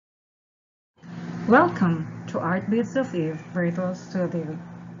Welcome to Artbeats of Eve Virtual Studio,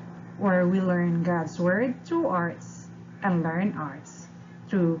 where we learn God's Word through arts and learn arts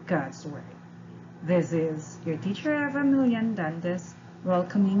through God's Word. This is your teacher Eva Milian Dantes,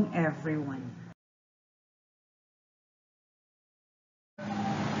 welcoming everyone.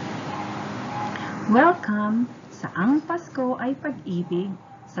 Welcome sa Ang Pasko ay Pag-ibig,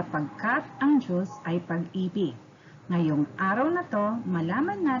 sapagkat ang Diyos ay pag-ibig. Ngayong araw na to,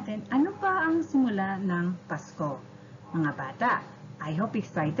 malaman natin ano ba ang simula ng Pasko. Mga bata, I hope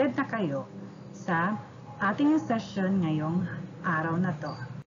excited na kayo sa ating session ngayong araw na to.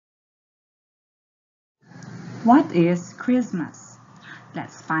 What is Christmas?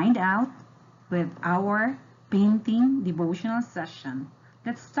 Let's find out with our painting devotional session.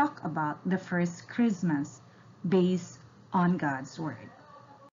 Let's talk about the first Christmas based on God's Word.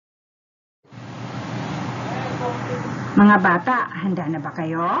 Mga bata, handa na ba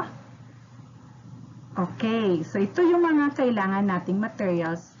kayo? Okay, so ito yung mga kailangan nating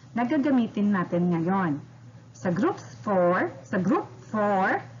materials na gagamitin natin ngayon. Sa group 4,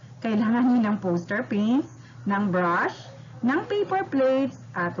 kailangan nyo ng poster paints, ng brush, ng paper plates,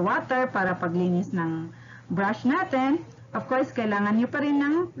 at water para paglinis ng brush natin. Of course, kailangan nyo pa rin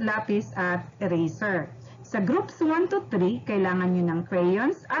ng lapis at eraser. Sa groups 1 to 3, kailangan nyo ng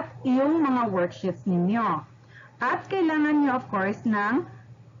crayons at yung mga worksheets ninyo. At kailangan nyo, of course, ng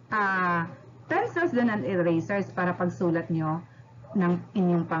pencils din at erasers para pagsulat nyo ng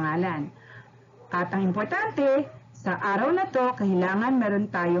inyong pangalan. At ang importante, sa araw na to, kailangan meron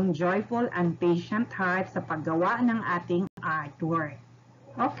tayong joyful and patient heart sa paggawa ng ating artwork.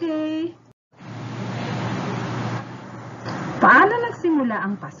 Okay? Paano nagsimula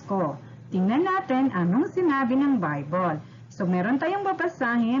ang Pasko? Tingnan natin anong sinabi ng Bible. So, meron tayong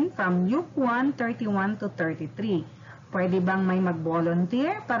babasahin from Luke 1:31 to 33. Pwede bang may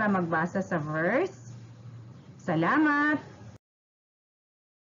mag-volunteer para magbasa sa verse? Salamat!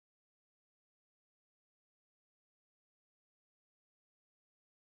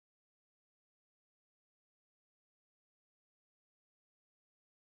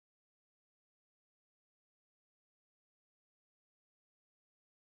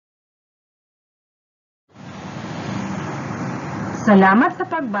 Salamat sa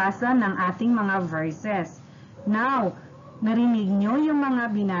pagbasa ng ating mga verses. Now, narinig nyo yung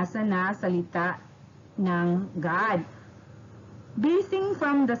mga binasa na salita ng God. Basing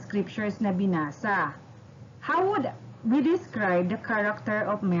from the scriptures na binasa, how would we describe the character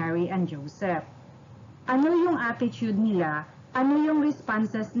of Mary and Joseph? Ano yung attitude nila? Ano yung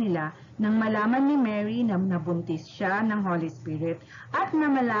responses nila nang malaman ni Mary na nabuntis siya ng Holy Spirit at na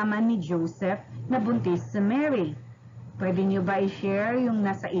malaman ni Joseph na buntis si Mary? Pwede nyo ba i-share yung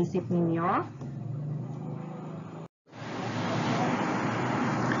nasa isip ninyo?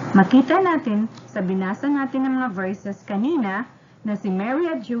 Makita natin sa binasa natin ng mga verses kanina na si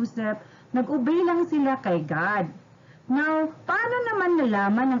Mary at Joseph, nag-obey lang sila kay God. Now, paano naman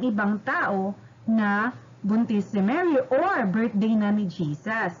nalaman ng ibang tao na buntis si Mary or birthday na ni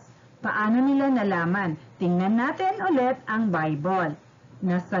Jesus? Paano nila nalaman? Tingnan natin ulit ang Bible.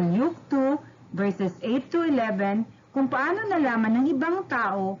 Nasa Luke 2, verses 8 to 11, kung paano nalaman ng ibang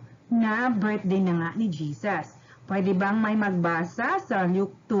tao na birthday na nga ni Jesus. Pwede bang may magbasa sa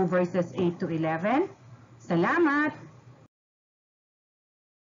Luke 2 verses 8 to 11? Salamat!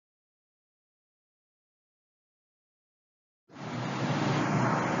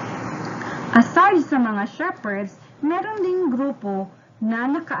 Aside sa mga shepherds, meron ding grupo na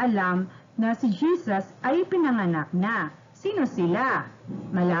nakaalam na si Jesus ay pinanganak na. Sino sila?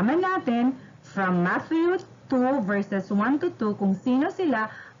 Malaman natin from Matthew 2 verses 1 to 2 kung sino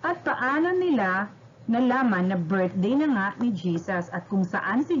sila at paano nila nalaman na birthday na nga ni Jesus at kung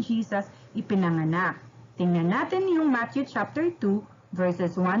saan si Jesus ipinanganak. Tingnan natin yung Matthew chapter 2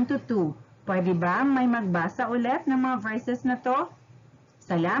 verses 1 to 2. Pwede ba may magbasa ulit ng mga verses na to?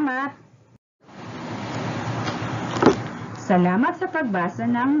 Salamat! Salamat sa pagbasa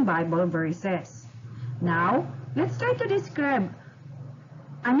ng Bible verses. Now, let's try to describe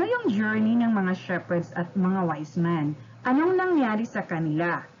ano yung journey ng mga shepherds at mga wise men? Anong nangyari sa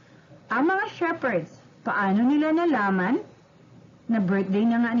kanila? Ang mga shepherds, paano nila nalaman na birthday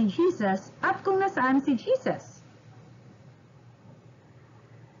na nga ni Jesus at kung nasaan si Jesus?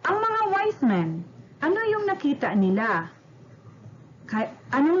 Ang mga wise men, ano yung nakita nila?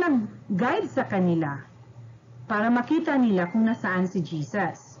 Anong nag-guide sa kanila para makita nila kung nasaan si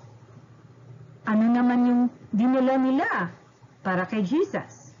Jesus? Ano naman yung dinala nila para kay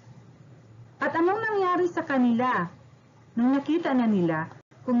Jesus? At anong nangyari sa kanila nung nakita na nila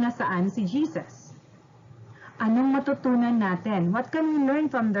kung nasaan si Jesus? Anong matutunan natin? What can we learn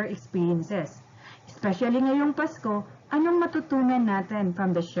from their experiences? Especially ngayong Pasko, anong matutunan natin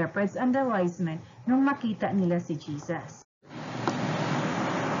from the shepherds and the wise men nung makita nila si Jesus?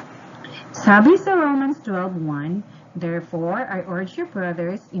 Sabi sa Romans 12:1, "Therefore, I urge you,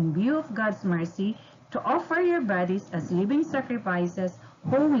 brothers, in view of God's mercy, to offer your bodies as living sacrifices,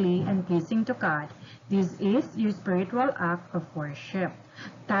 holy and pleasing to God. This is your spiritual act of worship."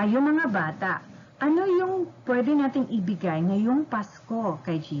 Tayo mga bata, ano yung pwede nating ibigay ngayong Pasko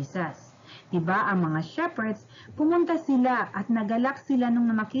kay Jesus? Diba ang mga shepherds, pumunta sila at nagalak sila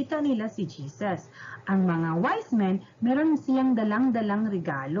nung makita nila si Jesus. Ang mga wise men, meron silang dalang-dalang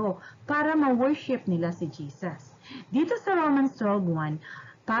regalo para ma-worship nila si Jesus. Dito sa Romans 12:1,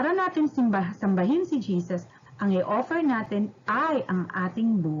 para natin sambahin si Jesus, ang i-offer natin ay ang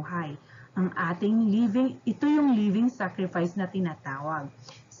ating buhay. Ang ating ito yung living sacrifice na tinatawag.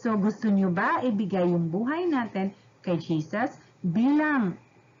 So gusto nyo ba ibigay yung buhay natin kay Jesus bilang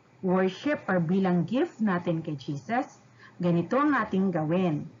worship or bilang gift natin kay Jesus? Ganito ang ating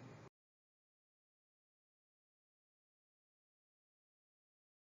gawin.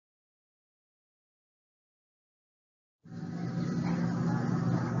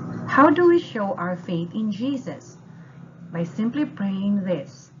 How do we show our faith in Jesus? By simply praying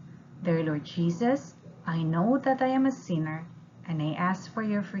this: "Dear Lord Jesus, I know that I am a sinner and I ask for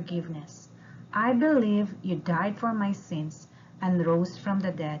your forgiveness. I believe you died for my sins and rose from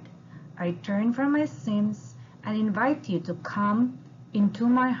the dead. I turn from my sins and invite you to come into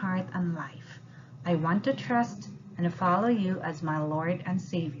my heart and life. I want to trust and follow you as my Lord and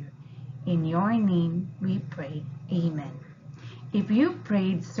Savior. In your name we pray. Amen." If you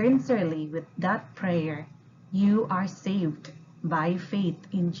prayed sincerely with that prayer, you are saved by faith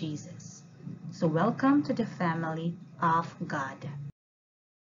in Jesus. So welcome to the family of God.